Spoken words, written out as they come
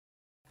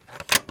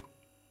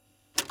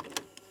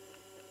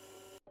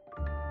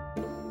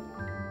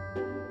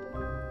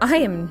I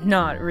am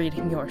not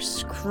reading your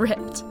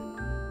script.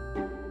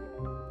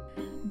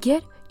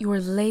 Get your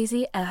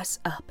lazy ass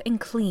up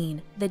and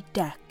clean the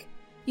deck.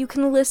 You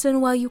can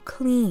listen while you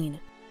clean.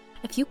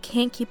 If you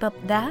can't keep up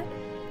that,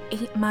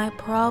 ain't my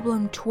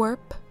problem, twerp.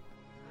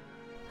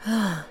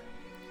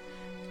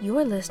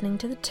 You're listening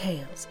to the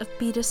tales of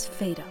Beatus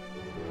Fata.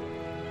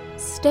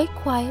 Stay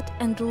quiet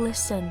and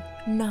listen,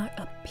 not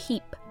a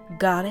peep.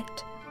 Got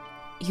it?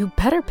 You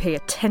better pay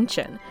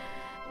attention,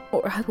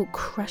 or I will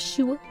crush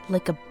you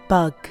like a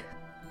bug.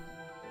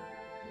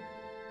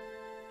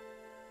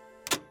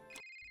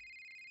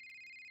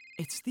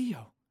 It's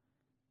Theo.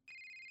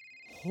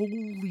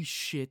 Holy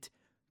shit.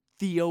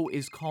 Theo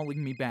is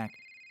calling me back.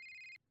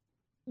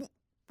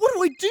 What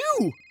do I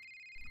do?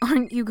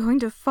 Aren't you going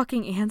to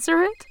fucking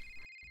answer it?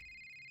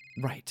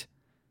 Right.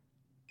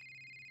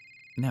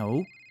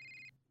 No,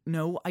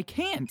 I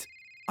can't.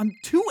 I'm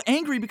too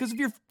angry because of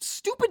your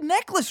stupid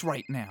necklace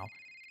right now.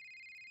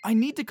 I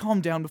need to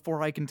calm down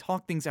before I can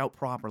talk things out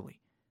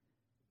properly.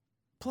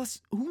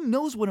 Plus, who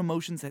knows what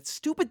emotions that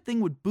stupid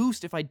thing would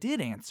boost if I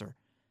did answer.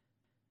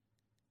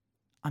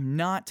 I'm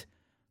not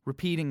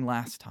repeating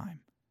last time.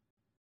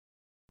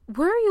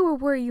 Were you or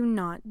were you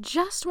not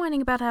just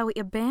whining about how he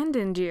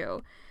abandoned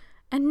you?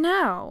 And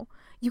now,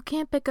 you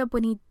can't pick up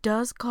when he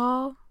does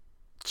call?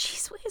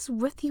 Jeez, what is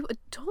with you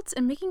adults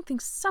and making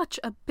things such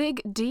a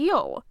big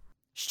deal?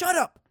 Shut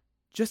up!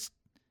 Just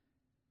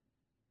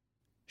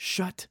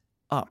shut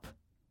up.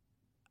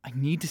 I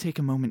need to take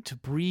a moment to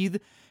breathe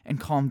and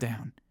calm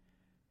down.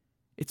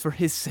 It's for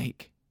his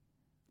sake.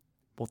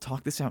 We'll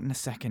talk this out in a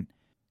second.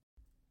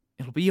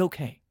 It'll be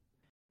okay.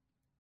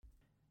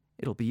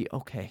 It'll be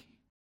okay.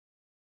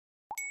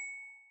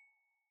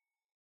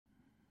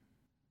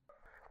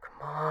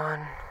 Come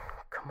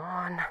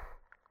on.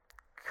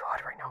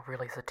 God, right now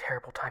really is a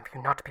terrible time for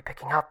you not to be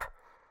picking up.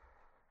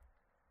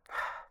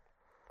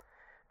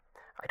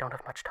 I don't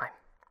have much time.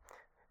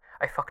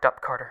 I fucked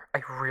up, Carter.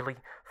 I really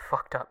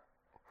fucked up.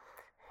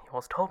 You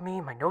almost told me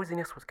my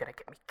nosiness was gonna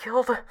get me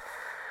killed.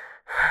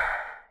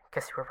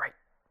 Guess you were right.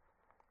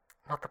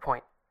 Not the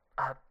point.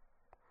 I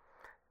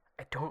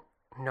don't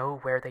know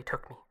where they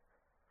took me.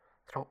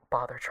 So don't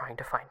bother trying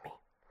to find me.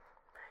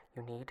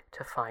 You need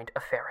to find a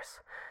Ferris.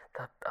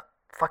 The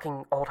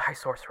fucking old high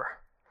sorcerer.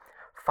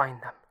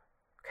 Find them,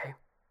 okay?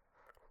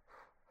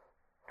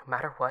 No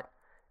matter what,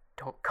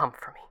 don't come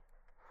for me.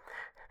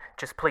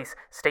 Just please,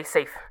 stay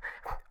safe.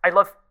 I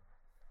love...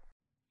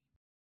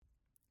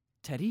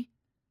 Teddy?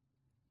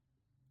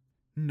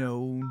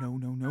 No.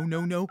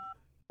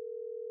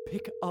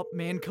 Pick up,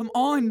 man. Come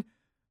on.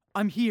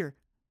 I'm here.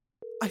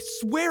 I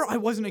swear I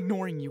wasn't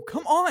ignoring you.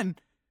 Come on.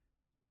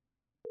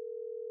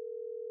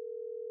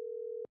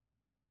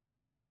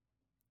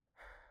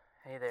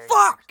 Hey there,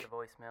 Fuck! you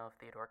reached the voicemail of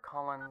Theodore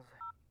Collins.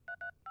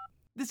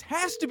 This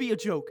has to be a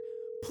joke.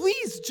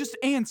 Please just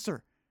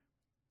answer.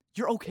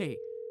 You're okay.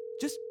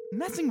 Just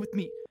messing with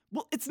me.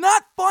 Well, it's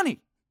not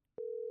funny.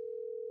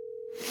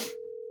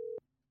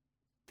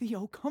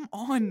 Theo, come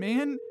on,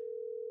 man.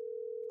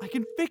 I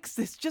can fix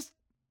this. Just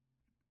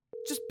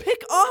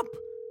pick up.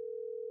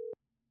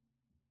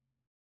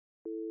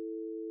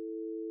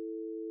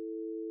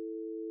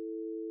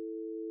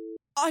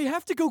 I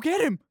have to go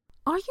get him.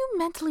 Are you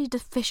mentally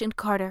deficient,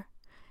 Carter?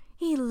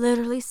 He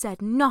literally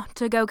said not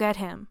to go get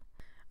him.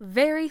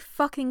 Very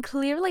fucking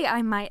clearly,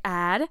 I might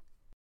add.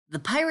 The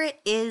pirate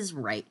is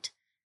right.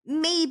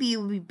 Maybe it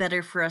would be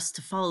better for us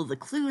to follow the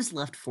clues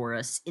left for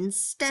us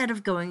instead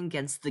of going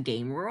against the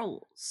game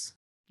rules.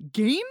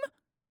 Game?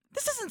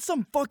 This isn't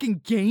some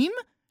fucking game.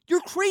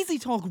 Your crazy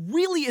talk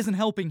really isn't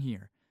helping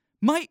here.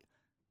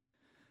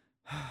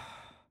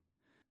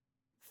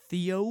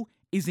 Theo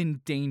is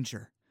in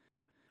danger.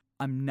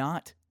 I'm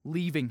not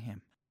leaving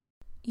him.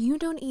 You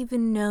don't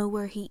even know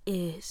where he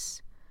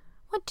is.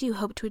 What do you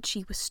hope to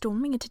achieve with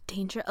storming into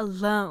danger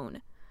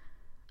alone?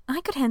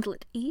 I could handle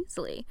it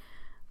easily,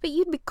 but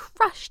you'd be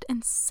crushed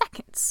in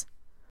seconds.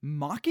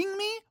 Mocking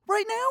me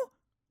right now?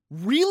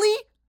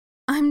 Really?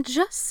 I'm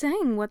just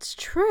saying what's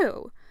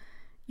true.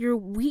 You're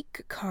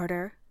weak,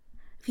 Carter.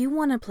 If you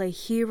want to play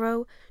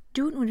hero,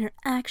 do it when you're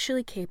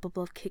actually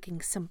capable of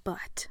kicking some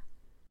butt.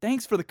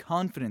 Thanks for the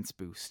confidence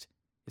boost.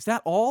 Is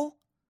that all?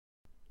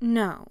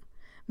 No.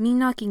 Me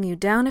knocking you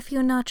down a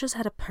few notches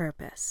had a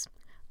purpose.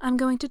 I'm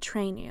going to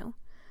train you.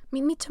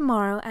 Meet me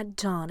tomorrow at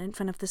dawn in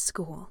front of the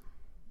school.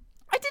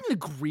 I didn't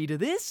agree to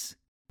this.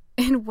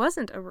 It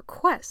wasn't a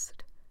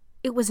request.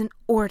 It was an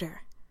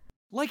order.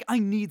 Like I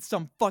need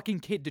some fucking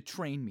kid to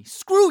train me.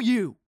 Screw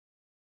you!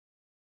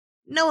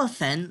 No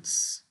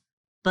offense,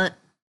 but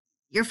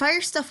your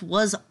fire stuff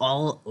was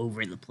all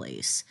over the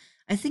place.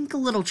 I think a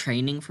little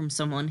training from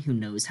someone who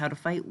knows how to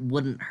fight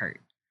wouldn't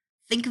hurt.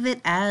 Think of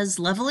it as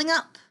leveling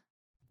up.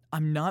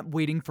 I'm not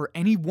waiting for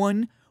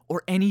anyone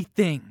or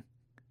anything.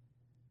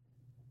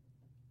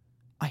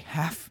 I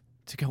have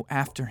to go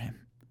after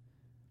him.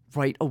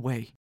 Right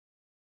away.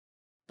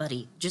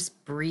 Buddy,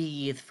 just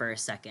breathe for a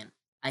second.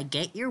 I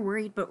get you're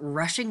worried, but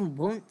rushing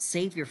won't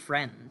save your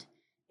friend.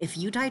 If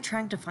you die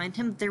trying to find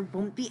him, there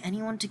won't be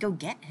anyone to go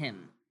get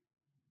him.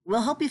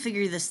 We'll help you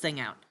figure this thing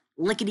out.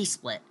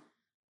 Lickety-split.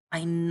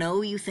 I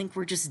know you think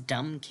we're just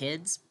dumb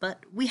kids, but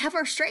we have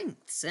our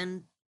strengths,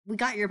 and we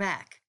got your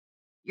back.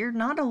 You're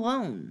not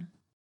alone.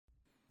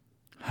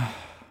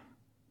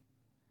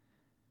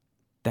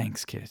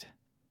 Thanks, kid.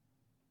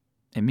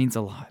 It means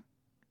a lot.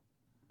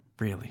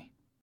 Really.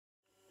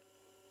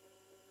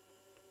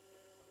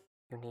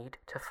 You need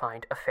to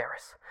find a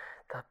Ferris.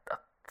 The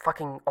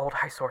fucking old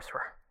high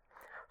sorcerer.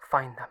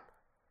 Find them,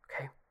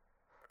 okay?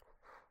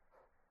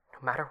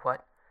 No matter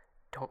what,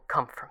 don't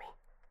come for me.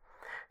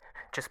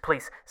 Just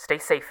please, stay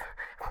safe.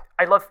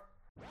 I love...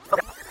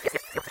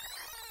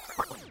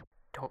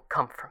 Don't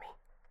come for me.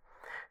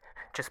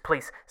 Just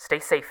please, stay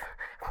safe.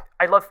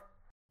 I love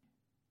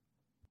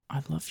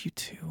you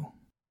too.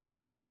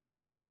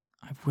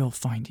 I will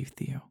find you,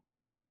 Theo.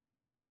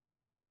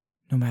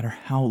 No matter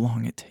how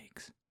long it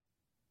takes.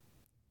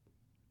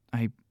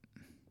 I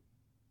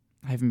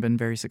haven't been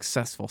very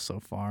successful so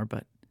far,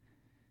 but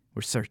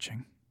we're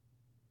searching.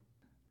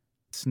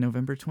 It's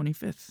November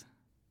 25th.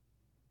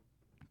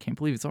 I can't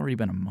believe it's already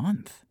been a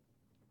month.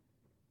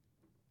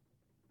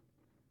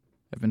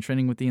 I've been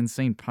training with the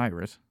insane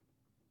pirate.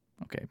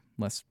 Okay,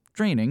 less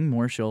training,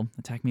 more she'll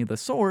attack me with a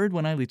sword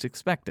when I least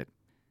expect it.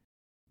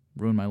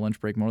 Ruined my lunch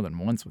break more than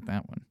once with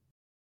that one.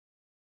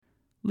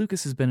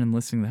 Lucas has been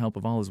enlisting the help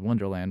of all his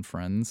Wonderland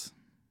friends.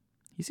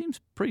 He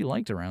seems pretty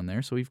liked around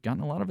there, so we've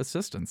gotten a lot of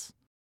assistance.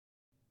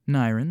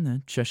 Nyron,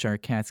 the Cheshire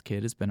Cat's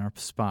kid, has been our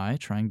spy,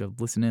 trying to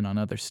listen in on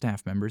other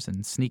staff members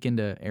and sneak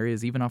into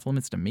areas even off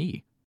limits to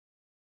me.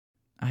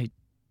 I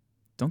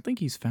don't think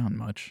he's found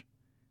much.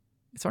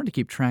 It's hard to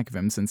keep track of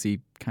him since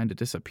he kind of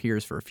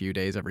disappears for a few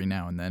days every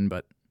now and then,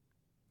 but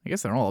I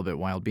guess they're all a bit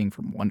wild being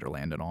from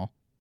Wonderland and all.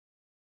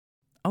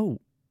 Oh,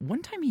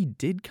 one time he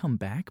did come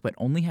back, but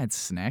only had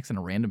snacks and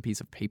a random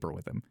piece of paper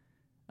with him.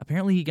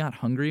 Apparently he got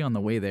hungry on the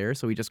way there,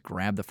 so he just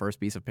grabbed the first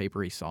piece of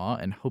paper he saw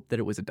and hoped that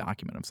it was a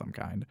document of some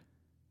kind.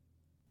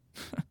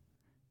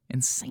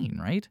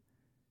 Insane, right?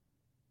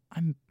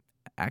 I'm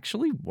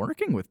actually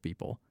working with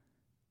people.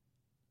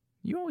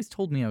 You always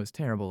told me I was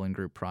terrible in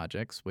group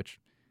projects, which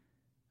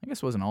I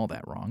guess wasn't all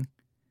that wrong.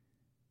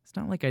 It's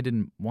not like I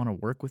didn't want to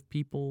work with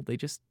people, they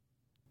just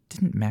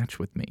didn't match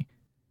with me.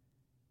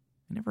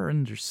 I never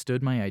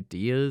understood my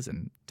ideas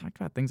and talked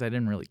about things I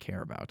didn't really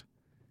care about.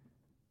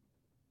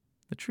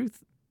 The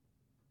truth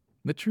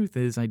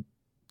is I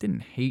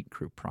didn't hate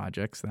group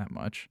projects that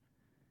much.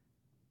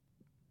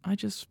 I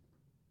just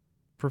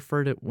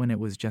preferred it when it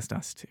was just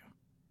us two.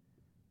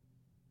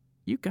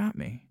 You got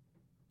me.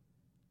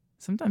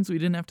 Sometimes we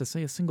didn't have to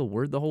say a single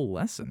word the whole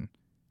lesson.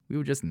 We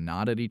would just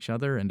nod at each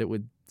other and it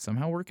would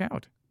somehow work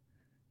out.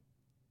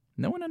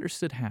 No one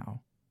understood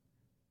how.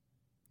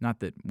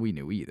 Not that we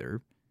knew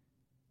either.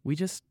 We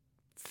just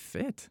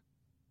fit.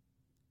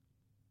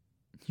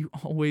 You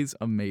always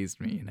amazed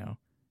me, you know.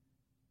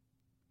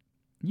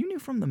 You knew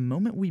from the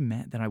moment we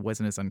met that I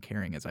wasn't as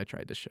uncaring as I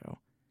tried to show.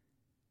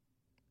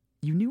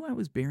 You knew I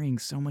was burying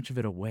so much of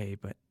it away,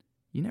 but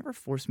you never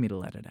forced me to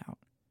let it out.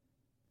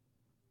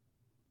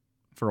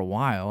 For a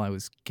while, I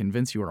was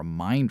convinced you were a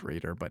mind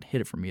reader, but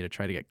hid it from me to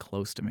try to get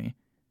close to me.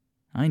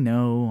 I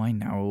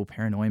know,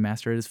 Paranoia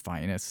Master at his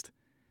finest.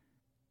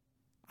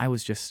 I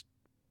was just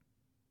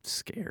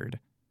scared.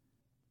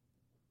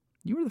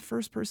 You were the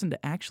first person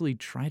to actually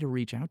try to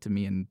reach out to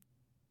me and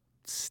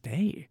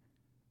stay.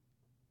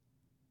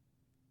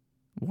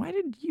 Why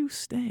did you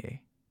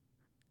stay?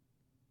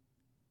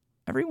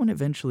 Everyone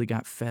eventually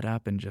got fed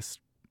up and just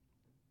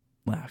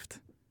left.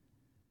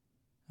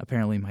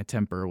 Apparently my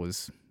temper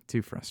was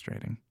too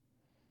frustrating.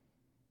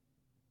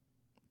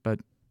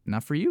 But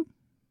not for you.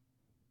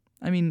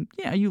 I mean,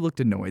 yeah, you looked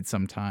annoyed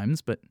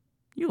sometimes, but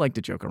you liked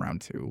to joke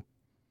around too.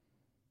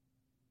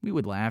 We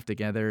would laugh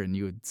together and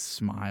you would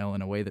smile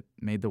in a way that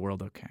made the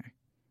world okay.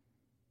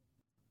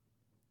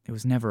 It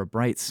was never a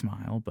bright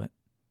smile, but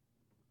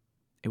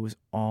it was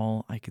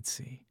all I could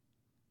see.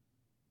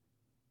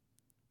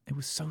 It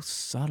was so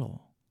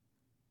subtle,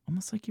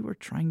 almost like you were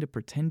trying to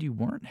pretend you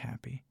weren't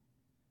happy.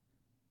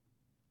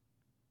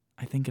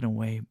 I think in a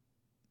way,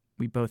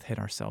 we both hid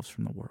ourselves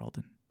from the world,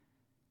 and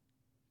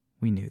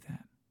we knew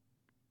that.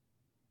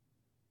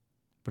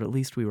 But at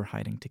least we were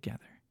hiding together.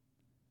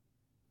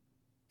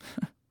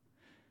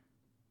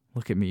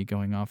 Look at me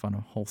going off on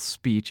a whole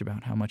speech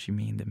about how much you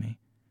mean to me.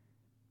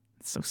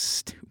 It's so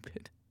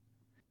stupid.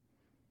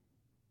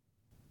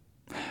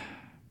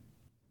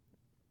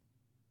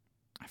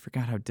 I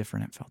forgot how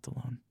different it felt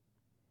alone.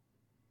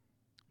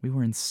 We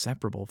were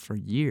inseparable for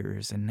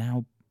years, and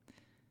now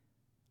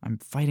I'm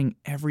fighting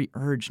every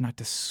urge not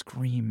to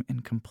scream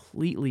and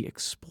completely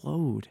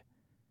explode.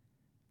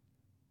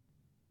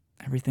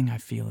 Everything I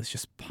feel is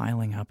just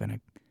piling up, and I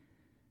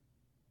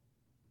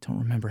don't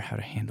remember how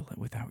to handle it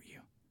without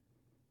you.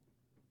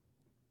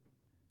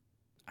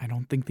 I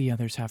don't think the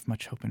others have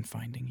much hope in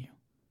finding you.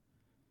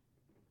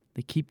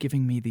 They keep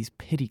giving me these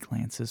pity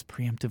glances,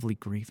 preemptively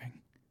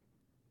grieving.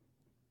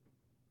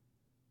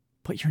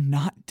 But you're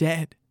not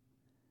dead.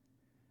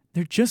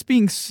 They're just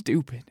being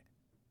stupid.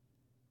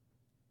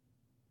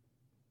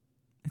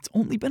 It's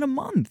only been a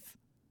month.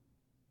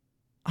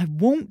 I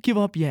won't give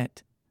up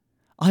yet.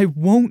 I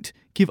won't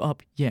give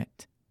up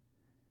yet.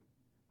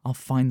 I'll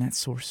find that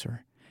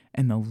sorcerer,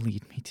 and they'll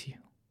lead me to you.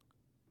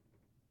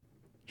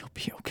 You'll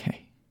be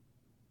okay.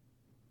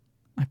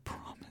 I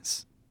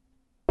promise.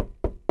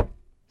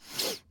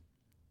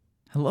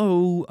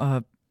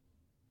 Hello,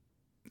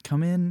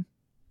 come in.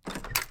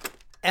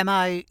 Am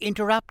I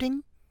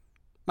interrupting?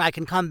 I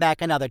can come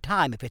back another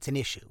time if it's an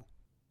issue.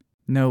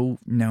 No,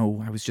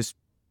 I was just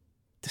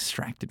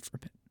distracted for a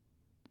bit.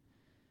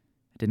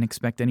 I didn't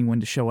expect anyone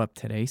to show up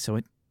today, so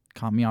it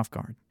caught me off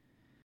guard.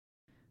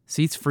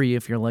 Seat's free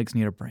if your legs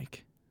need a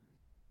break.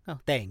 Oh,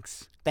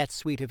 thanks. That's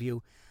sweet of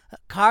you.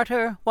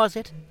 Carter, was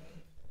it?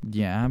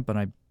 Yeah, but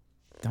I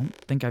don't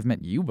think I've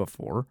met you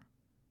before.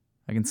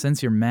 I can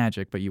sense your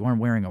magic, but you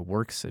aren't wearing a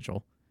work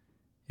sigil.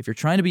 If you're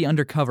trying to be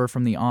undercover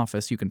from the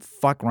office, you can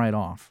fuck right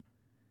off.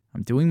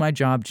 I'm doing my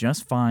job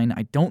just fine.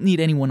 I don't need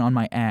anyone on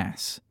my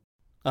ass.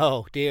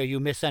 Oh, dear, you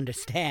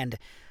misunderstand.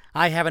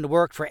 I haven't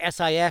worked for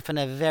SIF in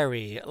a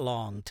very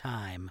long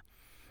time.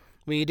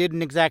 We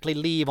didn't exactly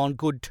leave on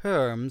good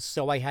terms,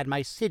 so I had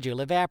my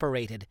sigil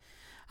evaporated.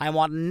 I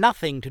want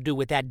nothing to do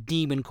with that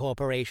demon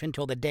corporation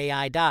till the day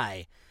I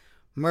die.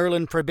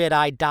 Merlin forbid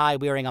I die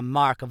wearing a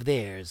mark of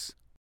theirs.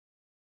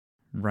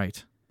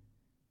 Right.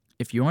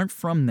 If you aren't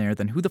from there,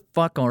 then who the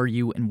fuck are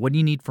you and what do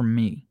you need from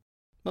me?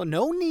 Well,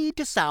 no need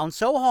to sound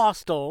so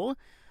hostile.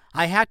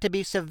 I had to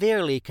be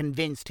severely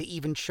convinced to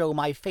even show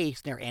my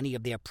face near any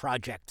of their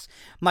projects,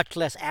 much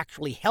less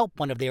actually help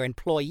one of their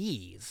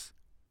employees.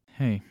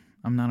 Hey,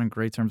 I'm not on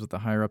great terms with the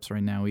higher-ups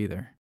right now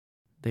either.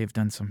 They've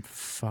done some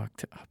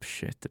fucked up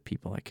shit to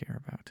people I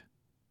care about.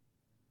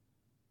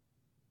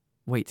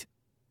 Wait,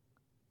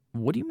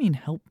 what do you mean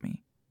help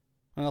me?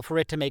 Well, for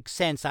it to make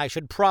sense, I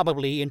should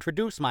probably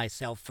introduce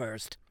myself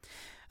first.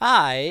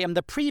 I am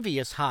the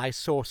previous High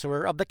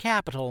Sorcerer of the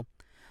capital.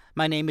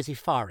 My name is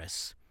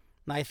Epharis.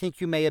 I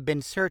think you may have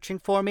been searching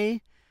for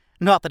me.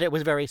 Not that it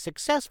was very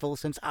successful,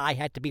 since I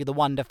had to be the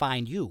one to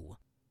find you.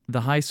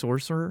 The High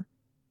Sorcerer?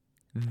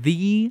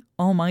 The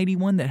almighty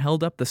one that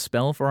held up the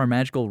spell for our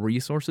magical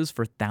resources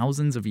for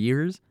thousands of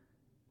years?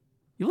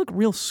 You look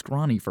real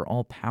scrawny for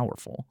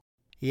all-powerful.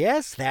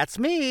 Yes, that's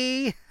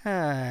me.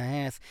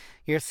 Yes,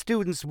 your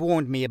students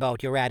warned me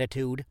about your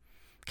attitude.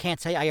 Can't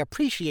say I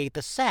appreciate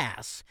the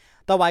sass,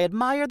 though I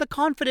admire the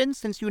confidence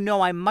since you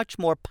know I'm much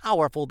more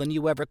powerful than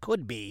you ever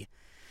could be.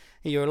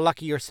 You're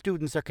lucky your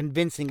students are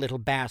convincing little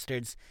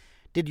bastards.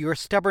 Did your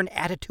stubborn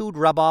attitude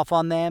rub off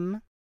on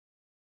them?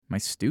 My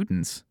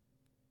students?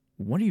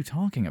 What are you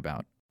talking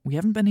about? We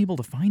haven't been able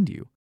to find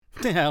you.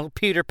 Well,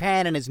 Peter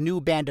Pan and his new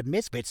band of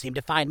misfits seem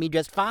to find me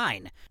just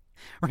fine.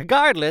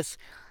 Regardless,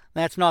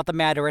 that's not the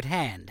matter at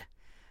hand.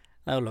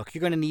 Oh, look,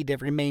 you're going to need to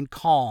remain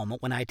calm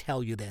when I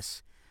tell you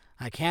this.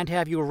 I can't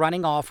have you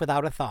running off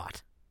without a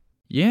thought.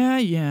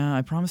 Yeah,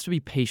 I promise to be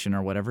patient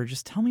or whatever.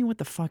 Just tell me what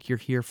the fuck you're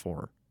here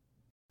for.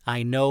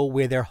 I know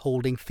where they're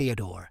holding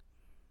Theodore.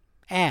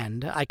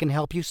 And I can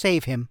help you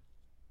save him.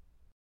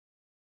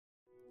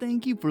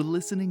 Thank you for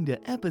listening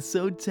to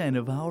episode 10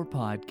 of our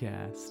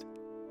podcast.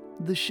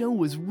 The show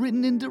was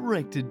written and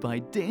directed by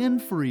Dan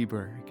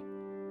Freeberg.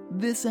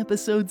 This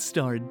episode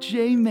starred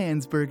Jay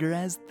Mansberger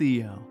as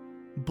Theo,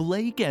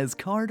 Blake as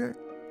Carter,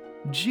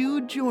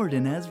 Jude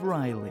Jordan as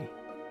Riley,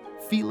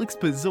 Felix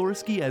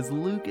Pozorski as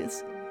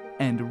Lucas,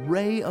 and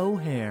Ray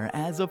O'Hare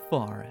as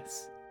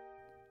Epharis.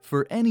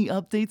 For any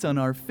updates on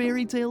our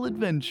fairy tale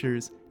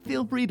adventures,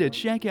 feel free to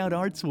check out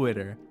our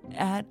Twitter,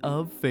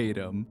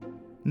 @offatum.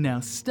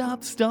 Now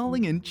stop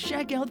stalling and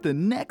check out the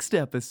next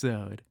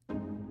episode.